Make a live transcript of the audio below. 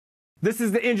This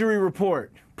is the injury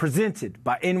report presented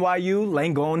by NYU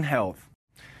Langone Health.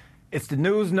 It's the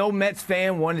news no Mets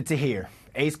fan wanted to hear.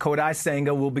 Ace Kodai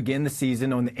Senga will begin the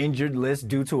season on the injured list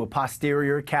due to a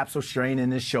posterior capsule strain in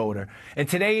his shoulder. In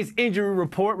today's injury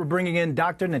report, we're bringing in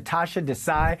Dr. Natasha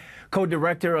Desai,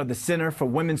 co-director of the Center for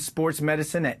Women's Sports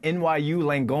Medicine at NYU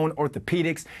Langone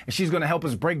Orthopedics, and she's going to help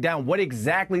us break down what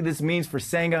exactly this means for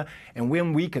Senga and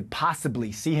when we could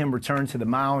possibly see him return to the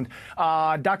mound.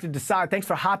 Dr. Desai, thanks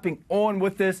for hopping on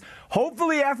with us.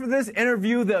 Hopefully after this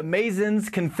interview, the Amazons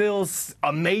can feel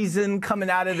amazing coming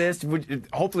out of this.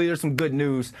 Hopefully there's some good news.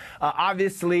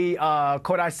 Obviously,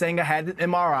 Kodai Senga had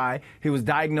an MRI. He was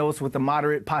diagnosed with a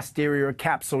moderate posterior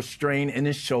capsule strain in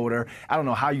his shoulder. I don't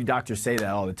know how you doctors say that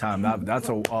all the time. That's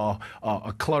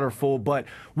a clutterful. But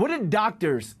what did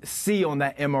doctors see on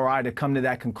that MRI to come to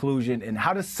that conclusion? And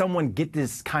how does someone get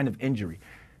this kind of injury?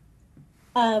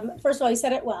 First of all, you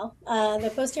said it well.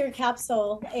 The posterior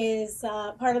capsule is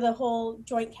part of the whole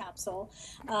joint capsule.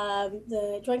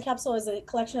 The joint capsule is a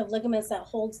collection of ligaments that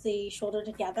holds the shoulder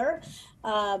together.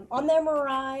 On the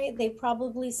MRI, they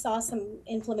probably saw some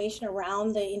inflammation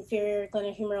around the inferior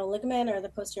glenohumeral ligament or the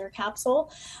posterior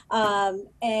capsule.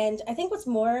 And I think what's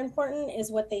more important is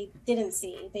what they didn't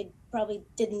see. They probably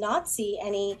did not see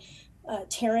any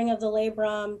tearing of the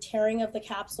labrum, tearing of the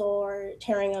capsule, or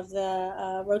tearing of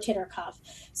the rotator cuff.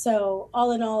 So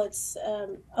all in all, it's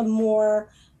a more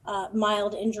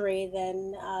mild injury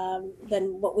than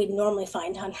what we'd normally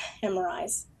find on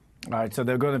MRIs. All right, so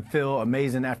they're going to feel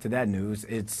amazing after that news.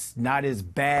 It's not as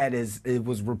bad as it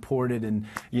was reported, and,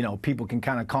 you know, people can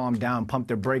kind of calm down, pump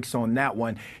their brakes on that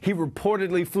one. He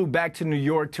reportedly flew back to New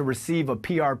York to receive a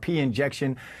PRP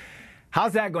injection.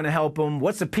 How's that going to help him?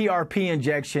 What's a PRP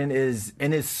injection? Is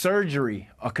surgery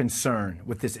a concern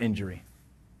with this injury?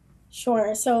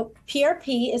 Sure. So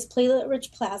PRP is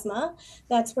platelet-rich plasma.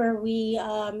 That's where we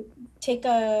take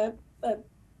a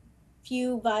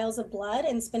few vials of blood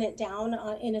and spin it down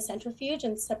in a centrifuge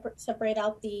and separate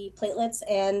out the platelets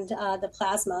and the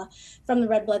plasma from the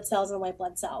red blood cells and white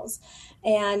blood cells.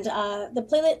 And the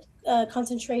platelet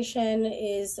concentration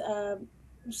is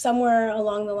somewhere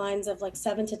along the lines of like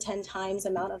 7 to 10 times the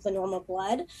amount of the normal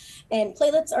blood. And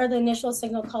platelets are the initial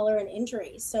signal caller in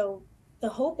injury. So the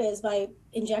hope is by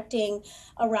injecting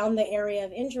around the area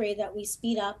of injury that we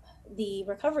speed up the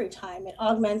recovery time. It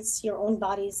augments your own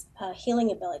body's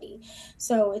healing ability.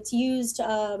 So it's used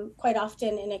quite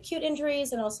often in acute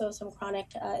injuries and also some chronic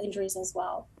injuries as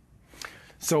well.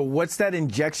 So what's that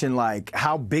injection like?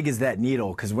 How big is that needle?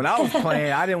 Because when I was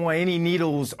playing, I didn't want any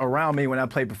needles around me when I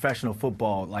played professional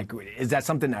football. Like, is that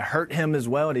something that hurt him as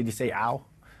well? Did he say, ow?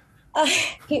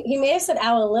 He may have said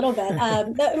ow a little bit.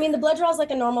 I mean, the blood draw is like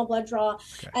a normal blood draw.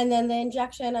 Okay. And then the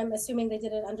injection, I'm assuming they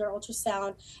did it under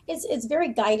ultrasound. It's very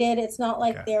guided. It's not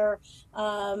like they're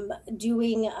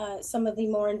doing some of the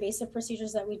more invasive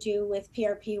procedures that we do with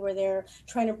PRP where they're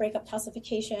trying to break up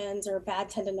calcifications or bad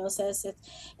tendinosis.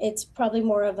 It's probably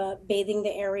more of a bathing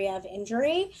the area of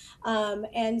injury.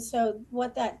 And so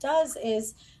what that does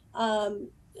is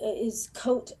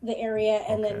coat the area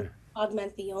and then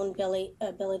augment the own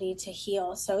ability to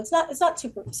heal. So it's not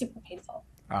super painful.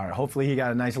 All right. Hopefully he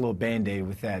got a nice little Band-Aid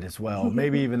with that as well.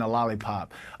 Maybe even a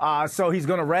lollipop. So he's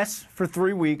going to rest for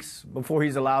 3 weeks before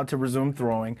he's allowed to resume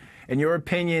throwing. In your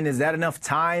opinion, is that enough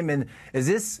time? And is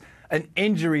this an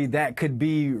injury that could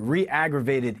be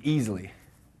re-aggravated easily?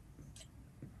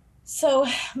 So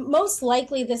most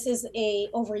likely this is a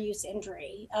overuse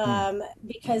injury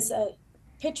because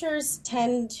pitchers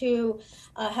tend to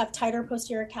have tighter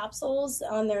posterior capsules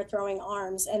on their throwing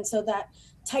arms. And so that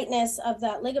tightness of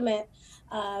that ligament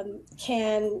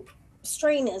can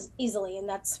strain easily. And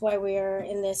that's why we're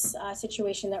in this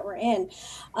situation that we're in.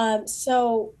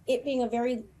 So it being a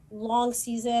very long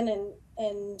season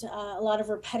and a lot of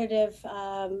repetitive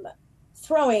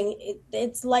throwing,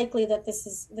 it's likely that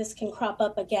this can crop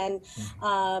up again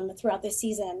throughout the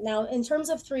season. Now, in terms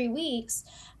of 3 weeks,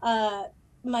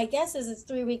 my guess is it's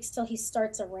 3 weeks till he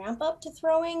starts a ramp up to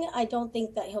throwing. I don't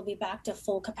think that he'll be back to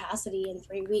full capacity in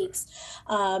 3 weeks.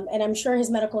 And I'm sure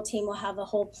his medical team will have a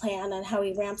whole plan on how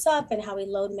he ramps up and how he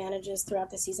load manages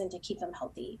throughout the season to keep him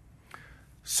healthy.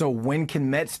 So when can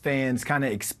Mets fans kind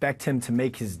of expect him to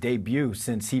make his debut,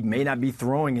 since he may not be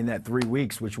throwing in that 3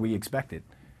 weeks, which we expected?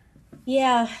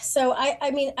 Yeah, so I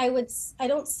mean, I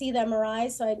don't see the MRI,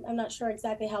 so I'm not sure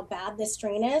exactly how bad this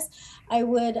strain is. I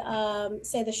would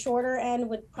say the shorter end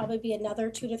would probably be another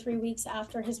 2 to 3 weeks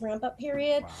after his ramp up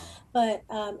period, but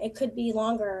it could be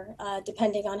longer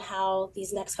depending on how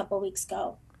these next couple of weeks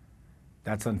go.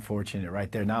 That's unfortunate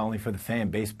right there, not only for the fan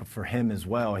base, but for him as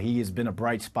well. He has been a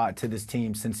bright spot to this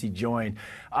team since he joined.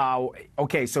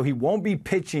 Okay, so he won't be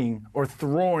pitching or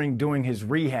throwing during his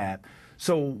rehab.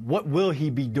 So what will he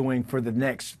be doing for the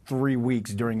next 3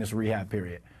 weeks during this rehab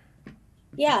period?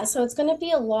 Yeah, so it's going to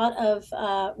be a lot of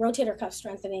rotator cuff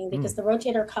strengthening because the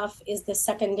rotator cuff is the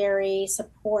secondary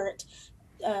support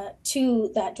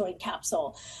to that joint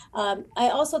capsule. I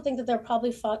also think that they'll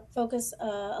probably focus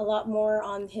a lot more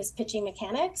on his pitching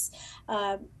mechanics,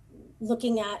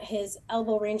 looking at his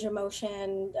elbow range of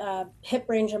motion, hip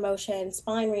range of motion,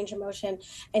 spine range of motion,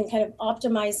 and kind of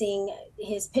optimizing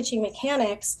his pitching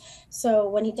mechanics. So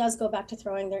when he does go back to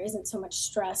throwing, there isn't so much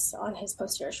stress on his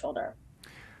posterior shoulder.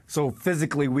 So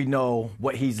physically, we know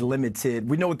what he's limited.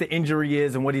 We know what the injury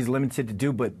is and what he's limited to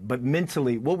do. But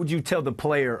mentally, what would you tell the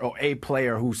player or a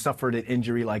player who suffered an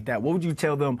injury like that? What would you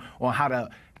tell them on how to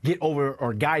get over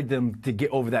or guide them to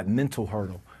get over that mental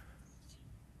hurdle?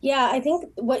 Yeah, I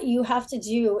think what you have to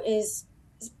do is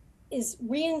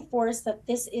reinforce that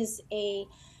this is a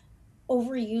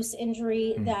overuse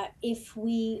injury, that if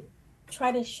we try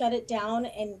to shut it down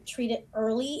and treat it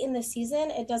early in the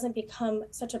season, it doesn't become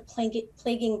such a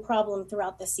plaguing problem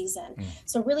throughout the season.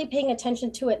 So really paying attention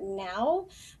to it now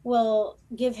will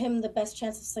give him the best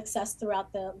chance of success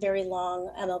throughout the very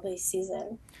long MLB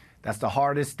season. That's the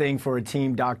hardest thing for a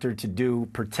team doctor to do: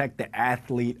 protect the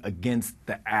athlete against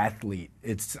the athlete.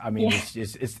 It's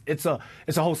a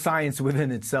whole science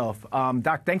within itself.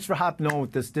 Doc, thanks for hopping on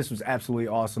with this. This was absolutely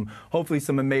awesome. Hopefully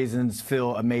some Amazons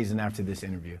feel amazing after this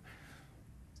interview.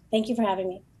 Thank you for having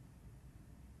me.